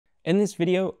In this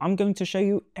video, I'm going to show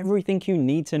you everything you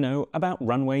need to know about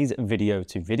Runways video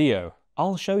to video.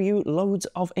 I'll show you loads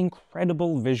of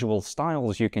incredible visual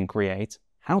styles you can create,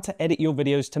 how to edit your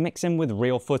videos to mix in with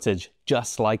real footage,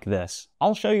 just like this.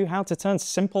 I'll show you how to turn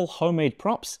simple homemade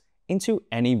props into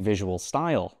any visual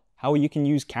style, how you can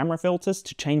use camera filters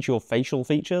to change your facial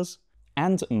features,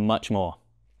 and much more.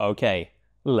 Okay,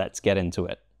 let's get into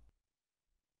it.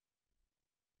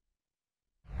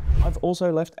 I've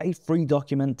also left a free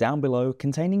document down below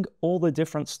containing all the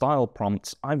different style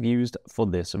prompts I've used for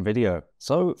this video,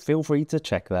 so feel free to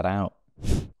check that out.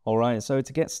 Alright, so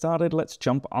to get started, let's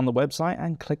jump on the website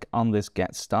and click on this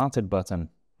Get Started button.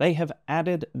 They have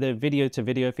added the video to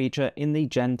video feature in the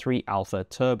Gen 3 Alpha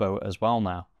Turbo as well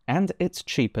now, and it's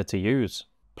cheaper to use.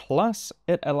 Plus,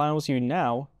 it allows you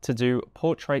now to do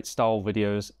portrait style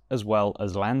videos as well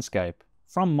as landscape.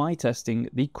 From my testing,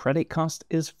 the credit cost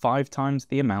is 5 times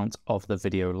the amount of the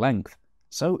video length.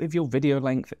 So if your video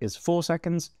length is 4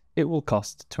 seconds, it will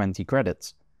cost 20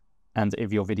 credits. And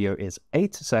if your video is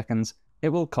 8 seconds, it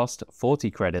will cost 40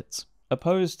 credits.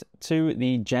 Opposed to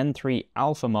the Gen 3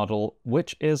 Alpha model,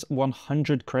 which is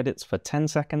 100 credits for 10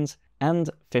 seconds and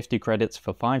 50 credits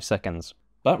for 5 seconds.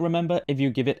 But remember, if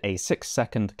you give it a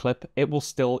 6-second clip, it will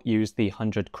still use the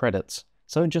 100 credits.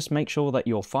 So just make sure that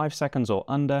you're 5 seconds or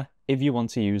under if you want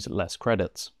to use less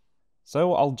credits.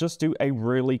 So I'll just do a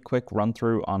really quick run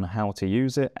through on how to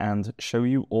use it and show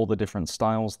you all the different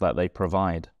styles that they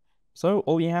provide. So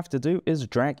all you have to do is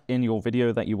drag in your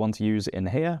video that you want to use in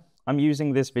here. I'm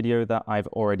using this video that I've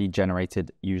already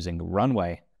generated using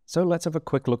Runway. So let's have a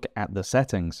quick look at the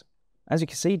settings. As you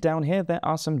can see down here, there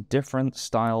are some different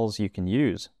styles you can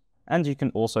use. And you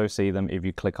can also see them if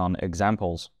you click on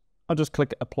examples. I'll just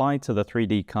click apply to the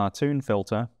 3D cartoon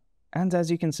filter. And as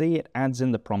you can see, it adds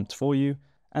in the prompt for you.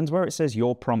 And where it says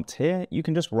your prompt here, you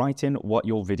can just write in what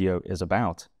your video is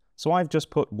about. So I've just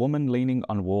put woman leaning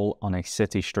on wall on a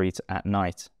city street at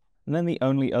night. And then the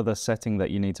only other setting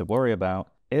that you need to worry about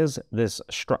is this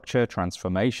structure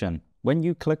transformation. When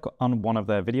you click on one of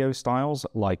their video styles,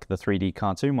 like the 3D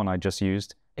cartoon one I just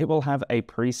used, it will have a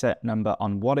preset number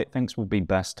on what it thinks will be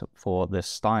best for this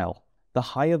style. The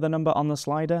higher the number on the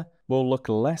slider will look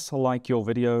less like your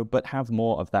video but have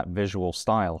more of that visual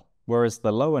style, whereas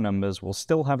the lower numbers will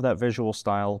still have that visual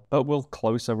style but will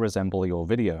closer resemble your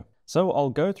video. So I'll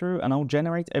go through and I'll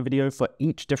generate a video for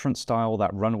each different style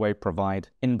that Runway provide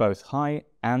in both high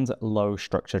and low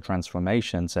structure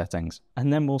transformation settings,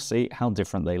 and then we'll see how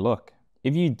different they look.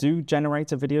 If you do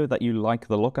generate a video that you like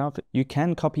the look of, you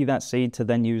can copy that seed to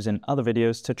then use in other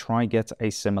videos to try get a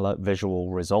similar visual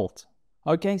result.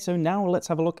 Okay, so now let's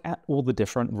have a look at all the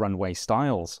different Runway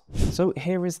styles. So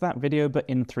here is that video but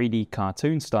in 3D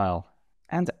cartoon style.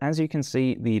 And as you can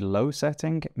see, the low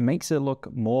setting makes it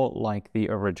look more like the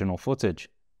original footage,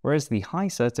 whereas the high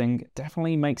setting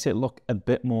definitely makes it look a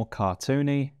bit more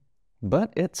cartoony,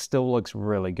 but it still looks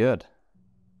really good.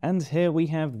 And here we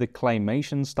have the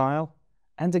claymation style,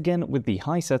 and again with the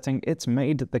high setting, it's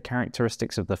made the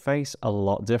characteristics of the face a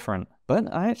lot different,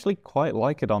 but I actually quite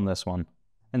like it on this one.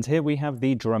 And here we have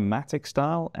the dramatic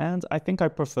style, and I think I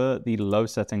prefer the low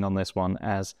setting on this one,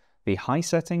 as the high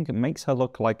setting makes her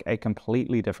look like a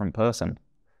completely different person.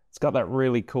 It's got that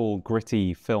really cool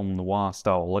gritty film noir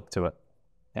style look to it.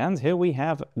 And here we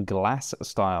have glass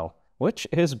style, which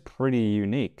is pretty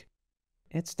unique.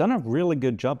 It's done a really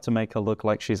good job to make her look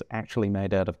like she's actually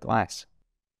made out of glass.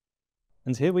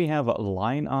 And here we have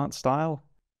line art style.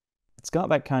 It's got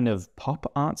that kind of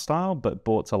pop art style, but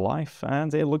brought to life,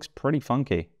 and it looks pretty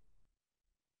funky.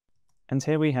 And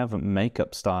here we have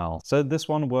makeup style. So this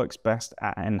one works best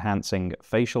at enhancing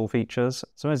facial features.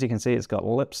 So as you can see, it's got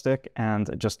lipstick and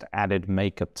just added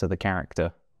makeup to the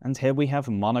character. And here we have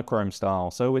monochrome style.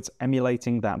 So it's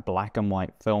emulating that black and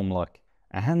white film look.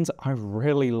 And I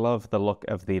really love the look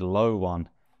of the low one,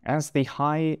 as the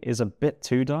high is a bit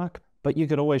too dark, but you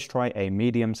could always try a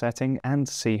medium setting and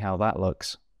see how that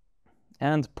looks.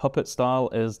 And puppet style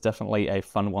is definitely a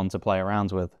fun one to play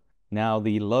around with. Now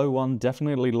the low one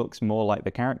definitely looks more like the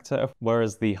character,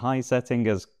 whereas the high setting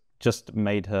has just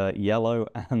made her yellow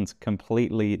and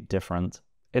completely different.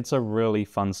 It's a really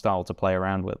fun style to play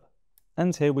around with.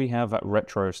 And here we have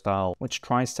retro style, which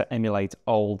tries to emulate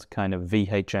old kind of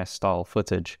VHS style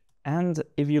footage. And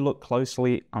if you look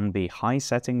closely on the high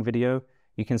setting video,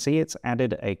 you can see it's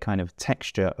added a kind of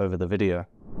texture over the video.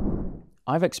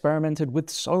 I've experimented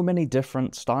with so many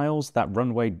different styles that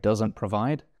Runway doesn't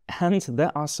provide, and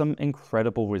there are some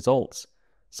incredible results.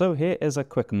 So here is a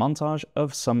quick montage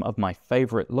of some of my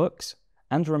favorite looks,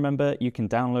 and remember you can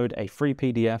download a free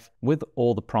PDF with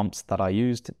all the prompts that I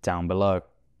used down below.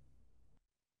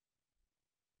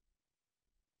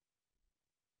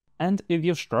 And if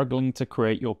you're struggling to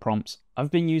create your prompts, I've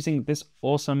been using this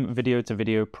awesome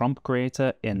video-to-video prompt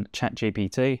creator in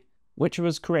ChatGPT, which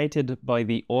was created by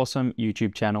the awesome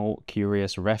YouTube channel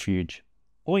Curious Refuge.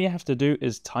 All you have to do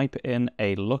is type in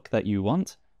a look that you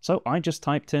want. So I just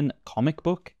typed in comic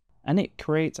book, and it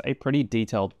creates a pretty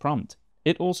detailed prompt.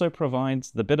 It also provides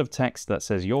the bit of text that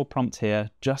says your prompt here,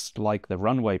 just like the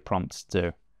Runway prompts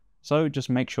do. So just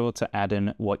make sure to add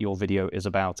in what your video is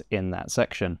about in that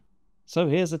section. So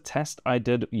here's a test I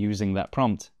did using that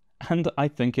prompt, and I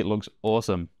think it looks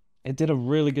awesome. It did a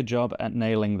really good job at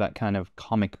nailing that kind of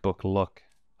comic book look.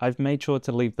 I've made sure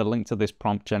to leave the link to this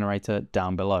prompt generator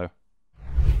down below.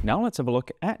 Now let's have a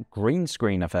look at green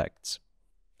screen effects.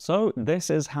 So this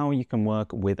is how you can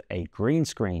work with a green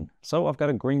screen. So I've got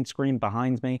a green screen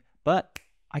behind me, but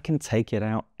I can take it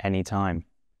out anytime.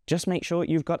 Just make sure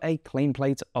you've got a clean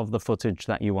plate of the footage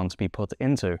that you want to be put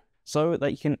into, so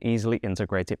that you can easily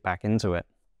integrate it back into it.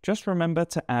 Just remember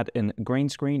to add in green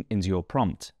screen into your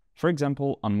prompt. For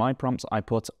example, on my prompts, I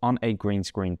put on a green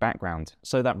screen background,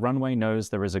 so that Runway knows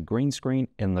there is a green screen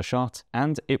in the shot,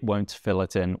 and it won't fill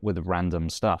it in with random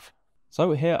stuff.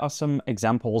 So here are some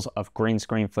examples of green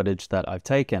screen footage that I've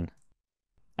taken.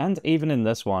 And even in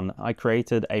this one, I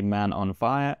created a man on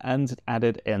fire and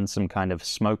added in some kind of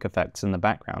smoke effects in the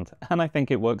background, and I think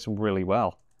it works really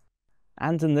well.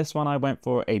 And in this one, I went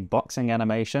for a boxing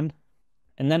animation,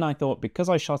 and then I thought because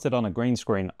I shot it on a green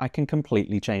screen, I can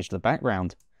completely change the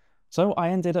background. So I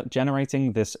ended up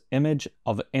generating this image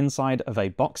of inside of a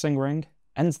boxing ring,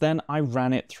 and then I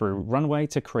ran it through Runway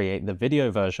to create the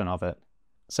video version of it.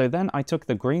 So then I took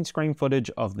the green screen footage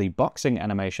of the boxing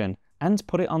animation and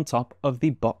put it on top of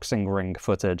the boxing ring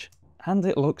footage, and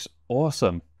it looks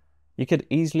awesome. You could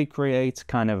easily create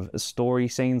kind of story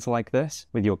scenes like this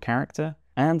with your character,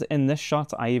 and in this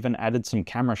shot I even added some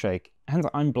camera shake, and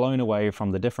I'm blown away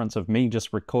from the difference of me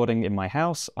just recording in my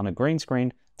house on a green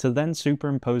screen to then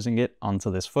superimposing it onto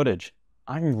this footage.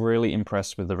 I'm really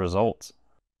impressed with the results.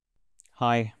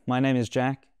 Hi, my name is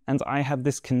Jack, and I have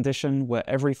this condition where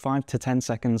every 5 to 10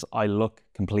 seconds I look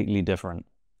completely different.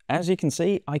 As you can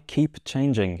see, I keep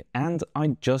changing, and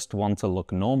I just want to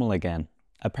look normal again.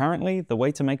 Apparently, the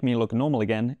way to make me look normal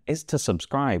again is to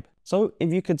subscribe. So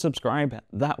if you could subscribe,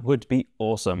 that would be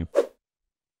awesome.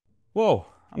 Whoa,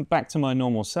 I'm back to my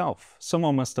normal self.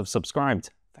 Someone must have subscribed.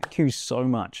 Thank you so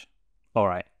much. All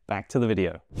right, back to the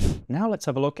video. Now let's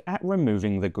have a look at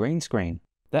removing the green screen.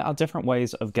 There are different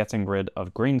ways of getting rid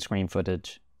of green screen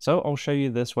footage. So I'll show you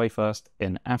this way first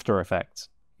in After Effects.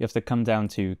 You have to come down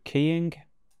to Keying,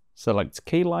 select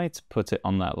Key Light, put it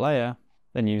on that layer,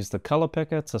 then use the color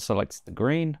picker to select the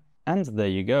green, and there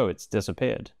you go, it's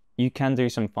disappeared. You can do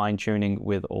some fine tuning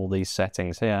with all these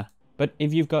settings here, but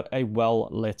if you've got a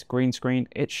well-lit green screen,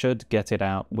 it should get it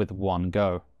out with one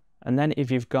go. And then if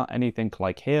you've got anything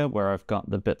like here, where I've got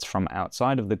the bits from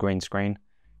outside of the green screen,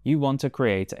 you want to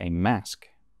create a mask.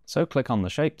 So click on the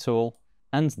shape tool,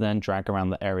 and then drag around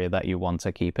the area that you want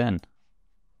to keep in.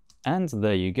 And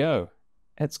there you go.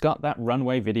 It's got that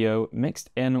Runway video mixed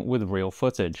in with real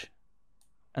footage.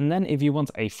 And then if you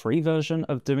want a free version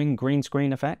of doing green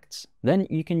screen effects, then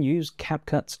you can use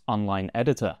CapCut's online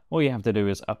editor. All you have to do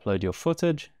is upload your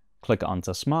footage, click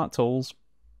onto Smart Tools,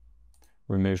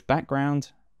 remove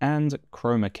background, and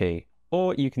chroma key,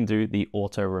 or you can do the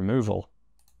auto removal.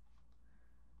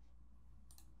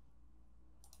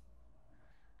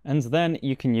 And then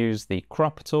you can use the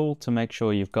crop tool to make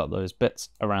sure you've got those bits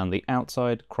around the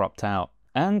outside cropped out.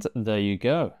 And there you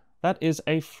go. That is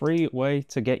a free way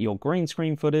to get your green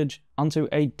screen footage onto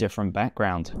a different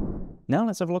background. Now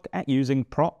let's have a look at using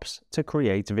props to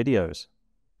create videos.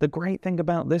 The great thing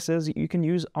about this is you can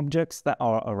use objects that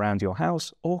are around your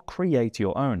house or create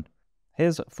your own.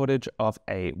 Here's footage of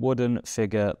a wooden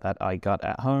figure that I got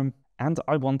at home, and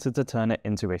I wanted to turn it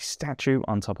into a statue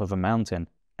on top of a mountain.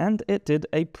 And it did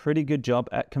a pretty good job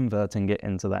at converting it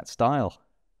into that style.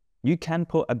 You can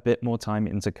put a bit more time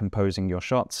into composing your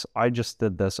shots. I just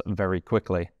did this very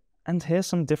quickly. And here's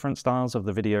some different styles of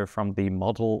the video from the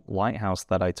model lighthouse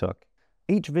that I took.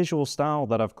 Each visual style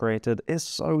that I've created is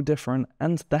so different,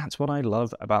 and that's what I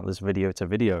love about this video to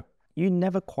video. You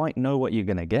never quite know what you're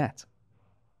gonna get.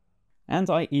 And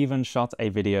I even shot a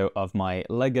video of my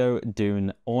Lego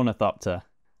Dune ornithopter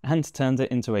and turned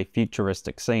it into a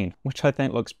futuristic scene, which I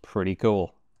think looks pretty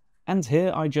cool. And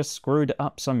here I just screwed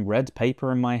up some red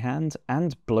paper in my hand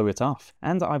and blew it off,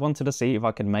 and I wanted to see if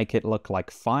I could make it look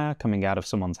like fire coming out of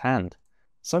someone's hand.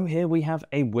 So here we have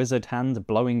a wizard hand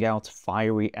blowing out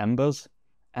fiery embers,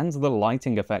 and the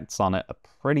lighting effects on it are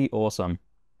pretty awesome.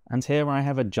 And here I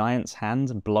have a giant's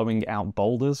hand blowing out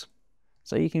boulders,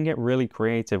 so you can get really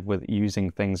creative with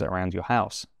using things around your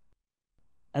house.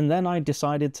 And then I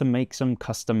decided to make some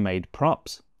custom-made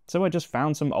props. So I just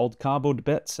found some old cardboard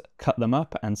bits, cut them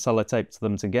up and sellotaped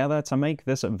them together to make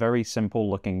this very simple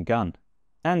looking gun.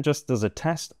 And just as a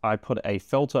test, I put a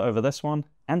filter over this one,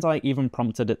 and I even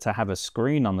prompted it to have a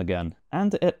screen on the gun,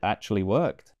 and it actually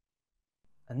worked.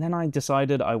 And then I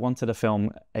decided I wanted to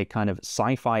film a kind of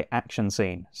sci-fi action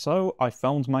scene, so I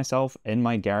filmed myself in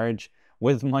my garage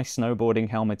with my snowboarding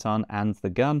helmet on and the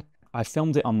gun. I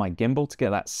filmed it on my gimbal to get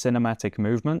that cinematic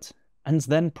movement, and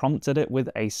then prompted it with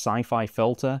a sci-fi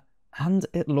filter, and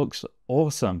it looks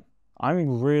awesome.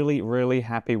 I'm really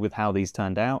happy with how these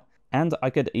turned out, and I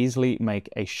could easily make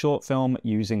a short film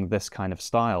using this kind of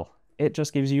style. It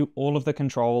just gives you all of the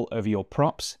control over your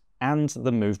props and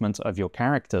the movement of your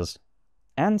characters.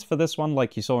 And for this one,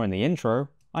 like you saw in the intro,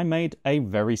 I made a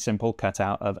very simple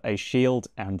cutout of a shield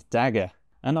and dagger,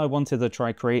 and I wanted to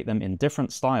try create them in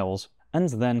different styles and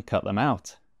then cut them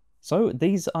out. So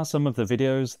these are some of the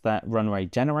videos that Runway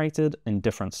generated in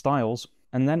different styles,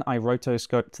 and then I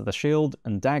rotoscoped the shield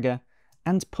and dagger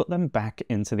and put them back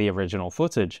into the original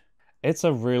footage. It's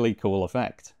a really cool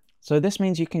effect. So this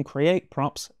means you can create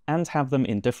props and have them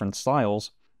in different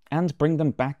styles and bring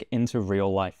them back into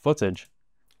real life footage,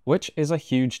 which is a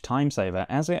huge time saver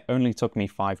as it only took me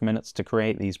 5 minutes to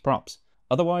create these props.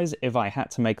 Otherwise, if I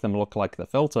had to make them look like the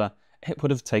filter, it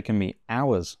would have taken me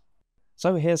hours.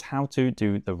 So here's how to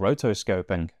do the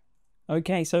rotoscoping.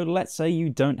 Okay, so let's say you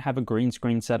don't have a green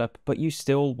screen setup, but you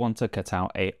still want to cut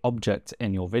out an object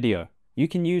in your video. You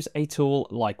can use a tool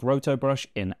like Rotobrush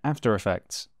in After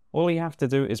Effects. All you have to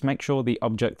do is make sure the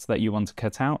object that you want to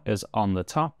cut out is on the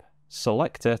top,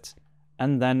 select it,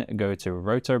 and then go to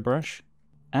Rotobrush,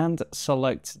 and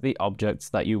select the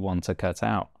object that you want to cut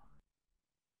out.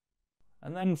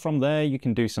 And then from there you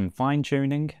can do some fine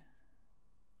tuning,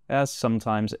 as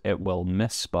sometimes it will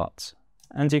miss spots.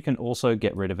 And you can also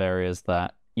get rid of areas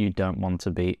that you don't want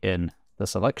to be in the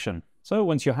selection. So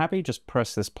once you're happy, just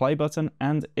press this play button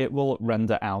and it will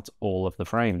render out all of the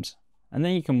frames. And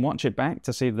then you can watch it back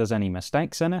to see if there's any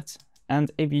mistakes in it.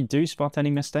 And if you do spot any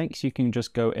mistakes, you can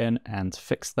just go in and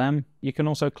fix them. You can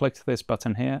also click this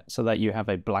button here so that you have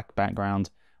a black background,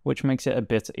 which makes it a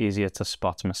bit easier to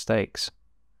spot mistakes.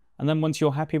 And then once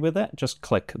you're happy with it, just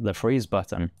click the freeze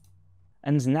button.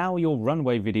 And now your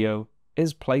runway video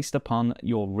is placed upon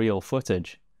your real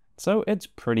footage. So it's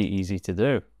pretty easy to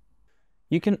do.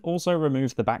 You can also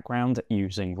remove the background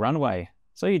using Runway.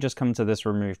 So you just come to this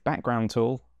remove background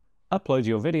tool, upload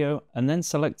your video, and then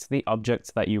select the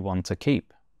object that you want to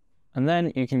keep. And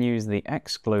then you can use the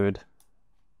exclude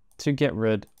to get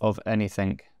rid of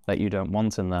anything that you don't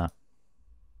want in there.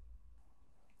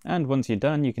 And once you're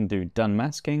done, you can do done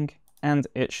masking, and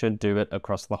it should do it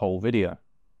across the whole video.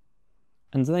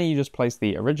 And then you just place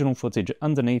the original footage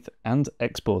underneath and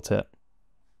export it.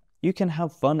 You can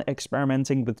have fun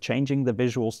experimenting with changing the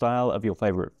visual style of your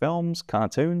favorite films,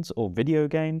 cartoons, or video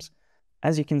games.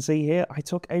 As you can see here, I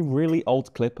took a really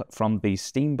old clip from the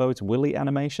Steamboat Willie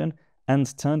animation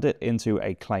and turned it into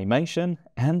a claymation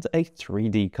and a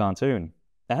 3D cartoon.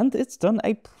 And it's done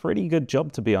a pretty good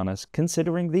job, to be honest,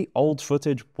 considering the old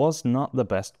footage was not the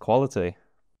best quality.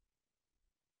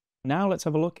 Now let's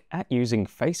have a look at using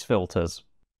face filters.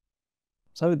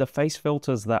 So the face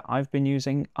filters that I've been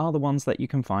using are the ones that you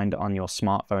can find on your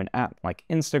smartphone app like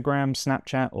Instagram,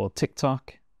 Snapchat, or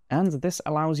TikTok. And this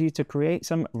allows you to create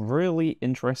some really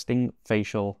interesting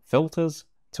facial filters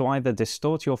to either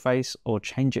distort your face or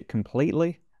change it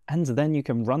completely. And then you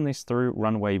can run this through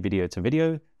Runway video to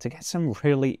video to get some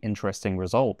really interesting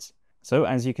results. So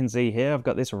as you can see here, I've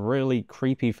got this really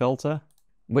creepy filter,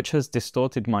 which has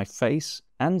distorted my face,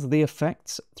 and the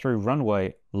effects through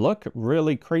Runway look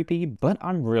really creepy, but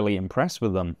I'm really impressed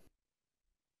with them.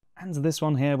 And this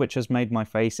one here, which has made my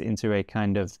face into a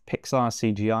kind of Pixar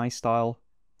CGI style,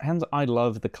 and I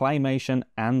love the claymation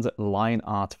and line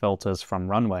art filters from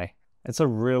Runway. It's a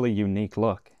really unique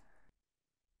look.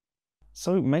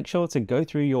 So make sure to go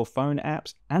through your phone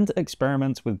apps and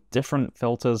experiment with different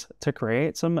filters to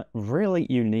create some really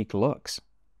unique looks.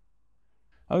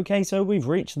 Okay, so we've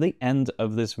reached the end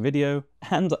of this video,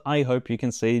 and I hope you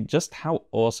can see just how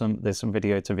awesome this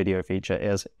video-to-video feature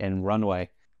is in Runway.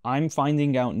 I'm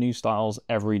finding out new styles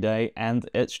every day, and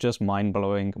it's just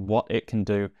mind-blowing what it can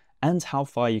do and how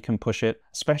far you can push it,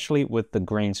 especially with the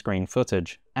green screen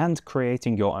footage, and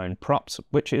creating your own props,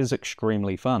 which is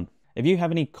extremely fun. If you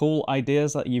have any cool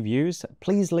ideas that you've used,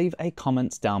 please leave a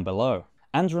comment down below.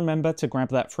 And remember to grab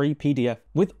that free PDF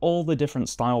with all the different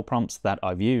style prompts that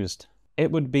I've used. It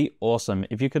would be awesome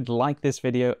if you could like this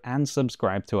video and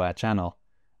subscribe to our channel.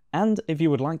 And if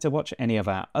you would like to watch any of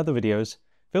our other videos,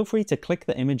 feel free to click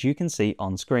the image you can see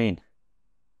on screen.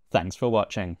 Thanks for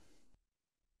watching.